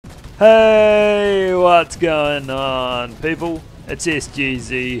Hey, what's going on, people? It's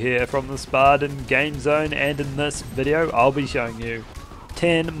SGZ here from the SpartanGameZone, and in this video I'll be showing you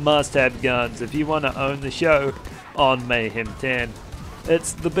 10 must-have guns if you want to own the show on Mayhem 10.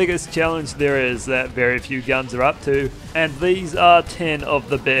 It's the biggest challenge there is that very few guns are up to, and these are 10 of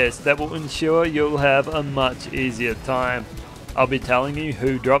the best that will ensure you'll have a much easier time. I'll be telling you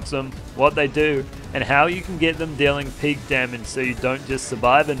who drops them, what they do, and how you can get them dealing peak damage so you don't just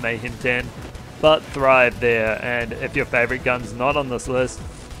survive in Mayhem 10, but thrive there. And if your favorite gun's not on this list,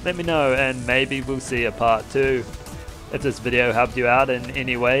 let me know and maybe we'll see a part 2. If this video helped you out in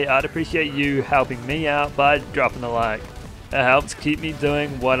any way, I'd appreciate you helping me out by dropping a like. It helps keep me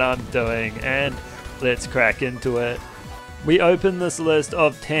doing what I'm doing, and let's crack into it. We open this list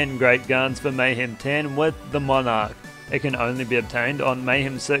of 10 great guns for Mayhem 10 with the Monarch. It can only be obtained on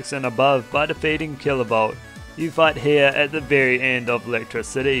Mayhem 6 and above by defeating Kilovolt. You fight here at the very end of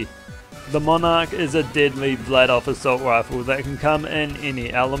Electricity. The Monarch is a deadly Vlad-off assault rifle that can come in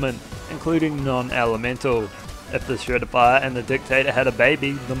any element, including non-elemental. If the Shredder Fire and the Dictator had a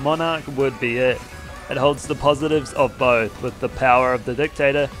baby, the Monarch would be it. It holds the positives of both, with the power of the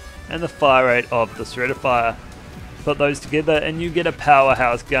Dictator and the fire rate of the Shredder Fire. Put those together and you get a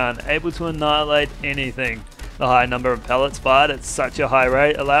powerhouse gun able to annihilate anything. The high number of pellets fired at such a high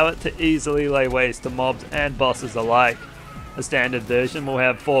rate allow it to easily lay waste to mobs and bosses alike. The standard version will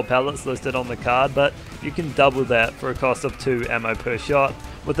have 4 pellets listed on the card, but you can double that for a cost of 2 ammo per shot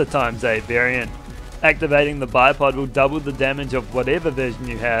with the ×8 variant. Activating the bipod will double the damage of whatever version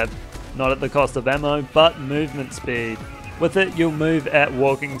you have, not at the cost of ammo but movement speed. With it you'll move at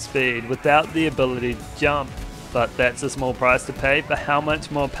walking speed without the ability to jump, but that's a small price to pay for how much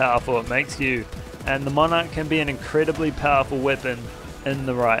more powerful it makes you. And the Monarch can be an incredibly powerful weapon in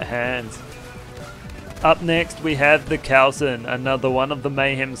the right hands. Up next we have the Kaleidoscope, another one of the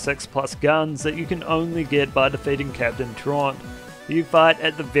Mayhem 6 plus guns that you can only get by defeating Captain Trant. You fight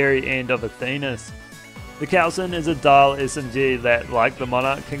at the very end of Athenas. The Kaleidoscope is a dial SMG that, like the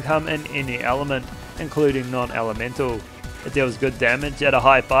Monarch, can come in any element, including non-elemental. It deals good damage at a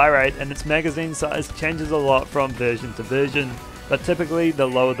high fire rate, and its magazine size changes a lot from version to version. But typically the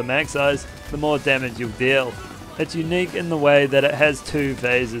lower the mag size, the more damage you'll deal. It's unique in the way that it has 2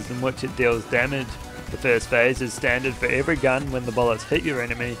 phases in which it deals damage. The first phase is standard for every gun when the bullets hit your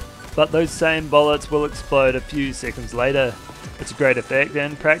enemy, but those same bullets will explode a few seconds later. It's a great effect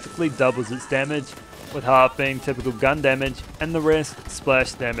and practically doubles its damage, with half being typical gun damage and the rest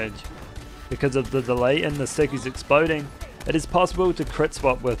splash damage. Because of the delay in the stickies exploding, it is possible to crit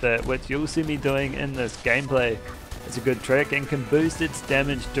swap with it, which you'll see me doing in this gameplay. It's a good trick and can boost its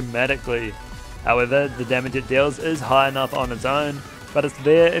damage dramatically. However, the damage it deals is high enough on its own, but it's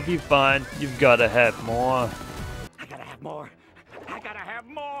there if you find you've gotta have more. I gotta have more. I gotta have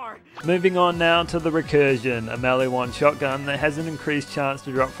more. Moving on now to the Recursion, a melee 1 shotgun that has an increased chance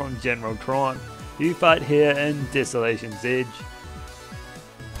to drop from General Trant. You fight here in Desolation's Edge.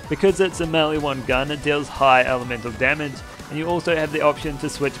 Because it's a melee 1 gun, it deals high elemental damage, and you also have the option to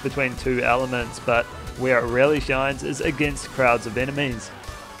switch between 2 elements, but where it really shines is against crowds of enemies.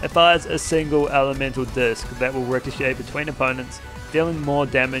 It fires a single elemental disc that will ricochet between opponents, dealing more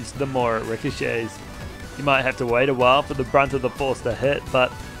damage the more it ricochets. You might have to wait a while for the brunt of the force to hit, but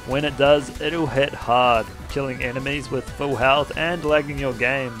when it does, it'll hit hard, killing enemies with full health and lagging your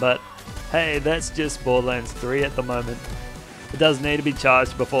game, but hey, that's just Borderlands 3 at the moment. It does need to be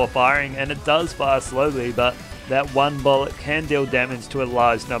charged before firing, and it does fire slowly, but that one bullet can deal damage to a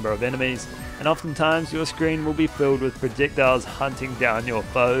large number of enemies, and oftentimes your screen will be filled with projectiles hunting down your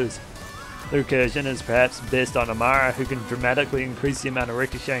foes. The Recursion is perhaps best on Amara, who can dramatically increase the amount of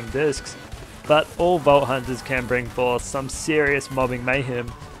ricocheting discs, but all Vault Hunters can bring forth some serious mobbing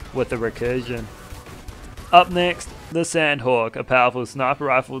mayhem with the Recursion. Up next, the Sandhawk, a powerful sniper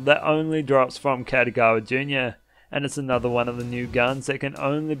rifle that only drops from Katagawa Jr., and it's another one of the new guns that can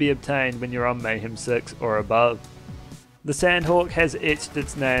only be obtained when you're on Mayhem 6 or above. The Sandhawk has etched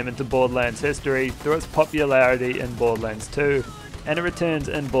its name into Borderlands history through its popularity in Borderlands 2, and it returns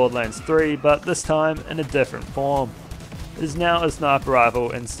in Borderlands 3, but this time in a different form. It is now a sniper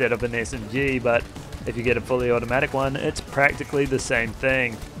rifle instead of an SMG, but if you get a fully automatic one, it's practically the same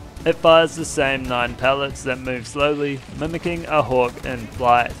thing. It fires the same 9 pellets that move slowly, mimicking a hawk in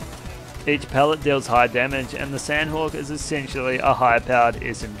flight. Each pellet deals high damage, and the Sandhawk is essentially a high-powered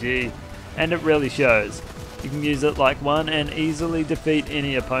SMG, and it really shows. You can use it like one and easily defeat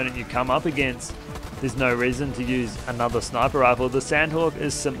any opponent you come up against. There's no reason to use another sniper rifle. The Sandhawk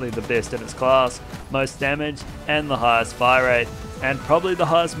is simply the best in its class, most damage and the highest fire rate, and probably the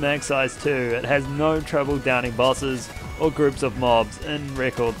highest mag size too. It has no trouble downing bosses or groups of mobs in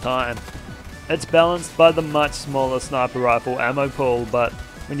record time. It's balanced by the much smaller sniper rifle ammo pool, but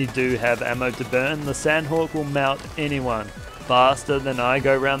when you do have ammo to burn, the Sandhawk will melt anyone faster than I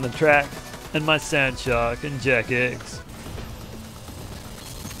go round the track in my Sandshark and Jack X.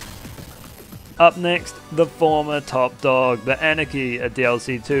 Up next, the former top dog, the Anarchy, a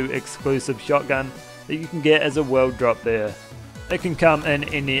DLC 2 exclusive shotgun that you can get as a world drop there. It can come in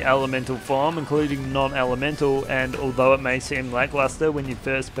any elemental form, including non-elemental, and although it may seem lackluster when you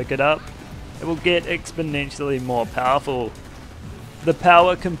first pick it up, it will get exponentially more powerful. The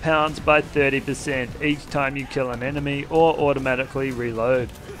power compounds by 30% each time you kill an enemy or automatically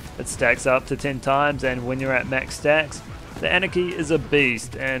reload. It stacks up to 10 times, and when you're at max stacks, the Anarchy is a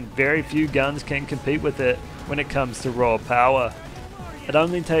beast and very few guns can compete with it when it comes to raw power. It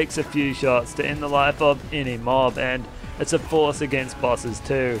only takes a few shots to end the life of any mob, and it's a force against bosses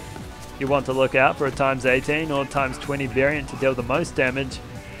too. You want to look out for a ×18 or ×20 variant to deal the most damage,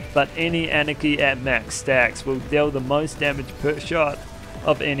 but any Anarchy at max stacks will deal the most damage per shot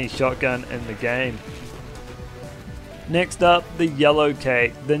of any shotgun in the game. Next up, the Yellow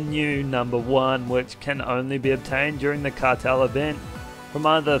Cake, the new number 1, which can only be obtained during the cartel event from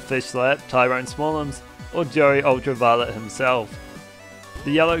either Fishslap, Tyrone Smallums, or Joey Ultraviolet himself.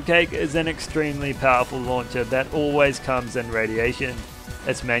 The Yellow Cake is an extremely powerful launcher that always comes in radiation.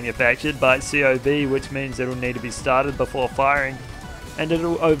 It's manufactured by COV, which means it'll need to be started before firing, and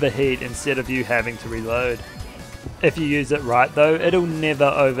it'll overheat instead of you having to reload. If you use it right though, it'll never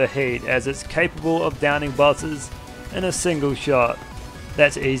overheat as it's capable of downing bosses in a single shot.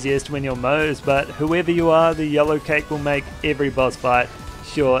 That's easiest when you're Moze, but whoever you are, the Yellow Cake will make every boss fight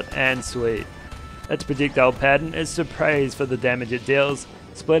short and sweet. Its projectile pattern is to praise for the damage it deals,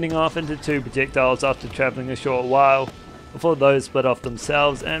 splitting off into 2 projectiles after travelling a short while, before those split off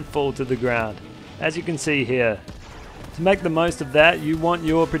themselves and fall to the ground, as you can see here. To make the most of that, you want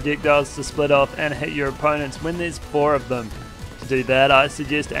your projectiles to split off and hit your opponents when there's 4 of them. To do that, I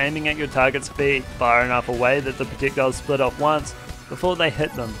suggest aiming at your target's feet far enough away that the projectiles split off once before they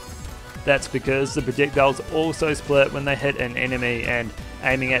hit them. That's because the projectiles also split when they hit an enemy, and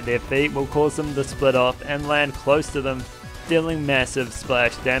aiming at their feet will cause them to split off and land close to them, dealing massive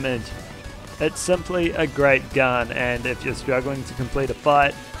splash damage. It's simply a great gun, and if you're struggling to complete a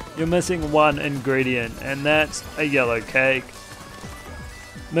fight, you're missing one ingredient, and that's a Yellow Cake.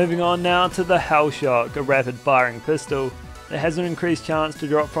 Moving on now to the HELLSHOCK, a rapid firing pistol that has an increased chance to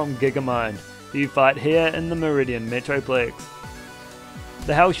drop from Gigamine. You fight here in the Meridian Metroplex.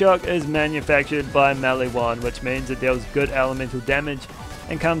 The HELLSHOCK is manufactured by Maliwan, which means it deals good elemental damage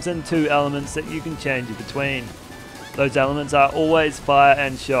and comes in 2 elements that you can change between. Those elements are always fire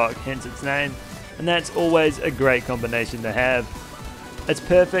and shock, hence its name, and that's always a great combination to have. It's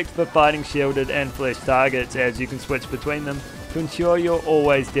perfect for fighting shielded and flesh targets, as you can switch between them to ensure you're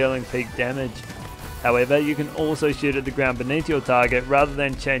always dealing peak damage. However, you can also shoot at the ground beneath your target rather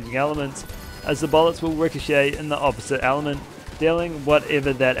than changing elements, as the bullets will ricochet in the opposite element, dealing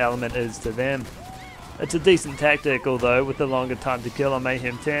whatever that element is to them. It's a decent tactic, although with the longer time to kill on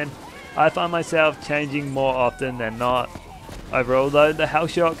Mayhem 10, I find myself changing more often than not. Overall though, the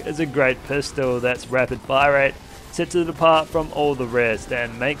HELLSHOCK is a great pistol that's rapid fire rate, sets it apart from all the rest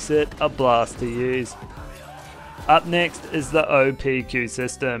and makes it a blast to use. Up next is the OPQ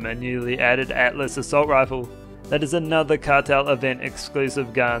system, a newly added Atlas assault rifle that is another cartel event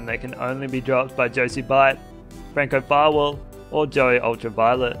exclusive gun that can only be dropped by Josie Bite, Franco Firewall, or Joey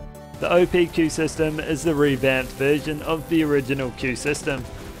Ultraviolet. The OPQ system is the revamped version of the original Q system,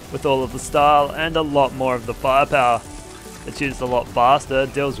 with all of the style and a lot more of the firepower. It shoots a lot faster,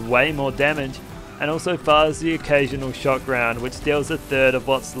 deals way more damage, and also fires the occasional shock round, which deals 1/3 of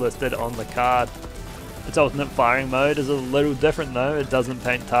what's listed on the card. Its alternate firing mode is a little different though. It doesn't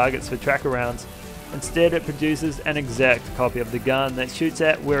paint targets for tracker rounds. Instead, it produces an exact copy of the gun that shoots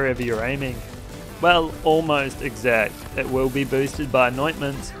at wherever you're aiming. Well, almost exact. It will be boosted by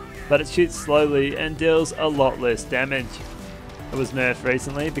anointments, but it shoots slowly and deals a lot less damage. It was nerfed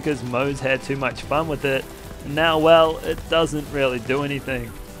recently because Moze had too much fun with it, and now, well, it doesn't really do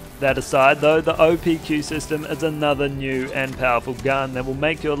anything. That aside though, the OPQ system is another new and powerful gun that will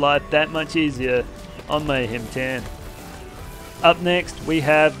make your life that much easier on Mayhem 10. Up next we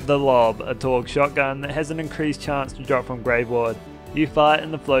have the Lob, a Torgue shotgun that has an increased chance to drop from Graveward. You fight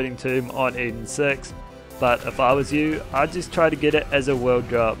in the floating tomb on Eden 6, but if I was you, I'd just try to get it as a world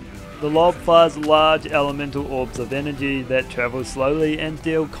drop. The Lob fires large elemental orbs of energy that travel slowly and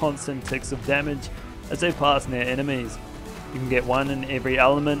deal constant ticks of damage as they pass near enemies. You can get one in every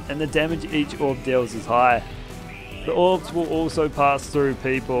element and the damage each orb deals is high. The orbs will also pass through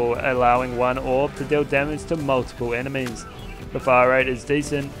people, allowing one orb to deal damage to multiple enemies. The fire rate is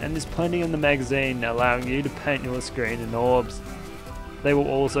decent and there's plenty in the magazine, allowing you to paint your screen in orbs. They will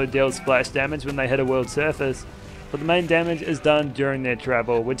also deal splash damage when they hit a world surface, but the main damage is done during their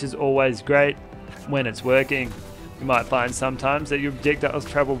travel, which is always great when it's working. You might find sometimes that your projectiles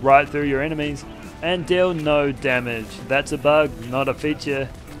travel right through your enemies and deal no damage. That's a bug, not a feature,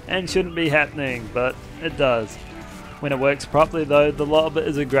 and shouldn't be happening, but it does. When it works properly though, the Lob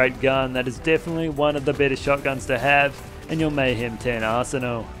is a great gun that is definitely one of the better shotguns to have in your Mayhem 10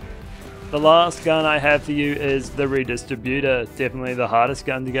 arsenal. The last gun I have for you is the Redistributor, definitely the hardest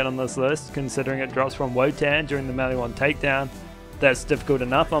gun to get on this list considering it drops from Wotan during the melee 1 takedown. That's difficult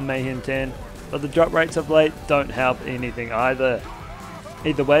enough on Mayhem 10, but the drop rates of late don't help anything either.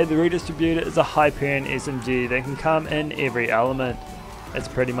 Either way, the Redistributor is a Hyperion SMG that can come in every element. It's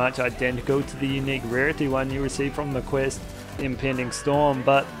pretty much identical to the unique rarity one you receive from the quest, the Impending Storm,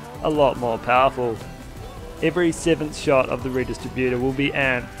 but a lot more powerful. Every 7th shot of the Redistributor will be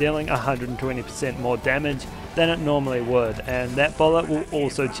amped, dealing 120% more damage than it normally would, and that bullet will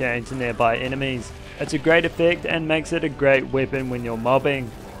also change to nearby enemies. It's a great effect and makes it a great weapon when you're mobbing,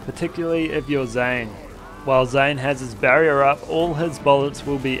 particularly if you're Zane. While Zane has his barrier up, all his bullets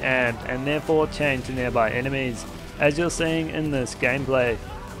will be amped and therefore change to nearby enemies, as you're seeing in this gameplay.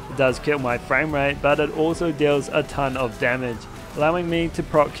 It does kill my frame rate, but it also deals a ton of damage, allowing me to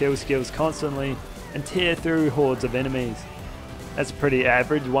proc kill skills constantly and tear through hordes of enemies. That's pretty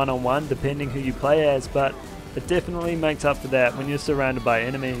average one-on-one depending who you play as, but it definitely makes up for that when you're surrounded by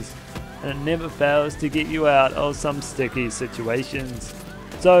enemies, and it never fails to get you out of some sticky situations.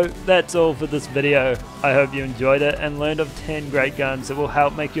 So that's all for this video. I hope you enjoyed it and learned of 10 great guns that will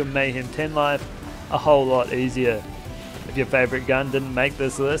help make your Mayhem 10 life a whole lot easier. If your favourite gun didn't make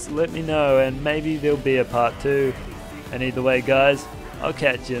this list, let me know and maybe there'll be a part 2. And either way guys, I'll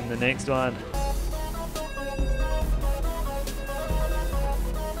catch you in the next one.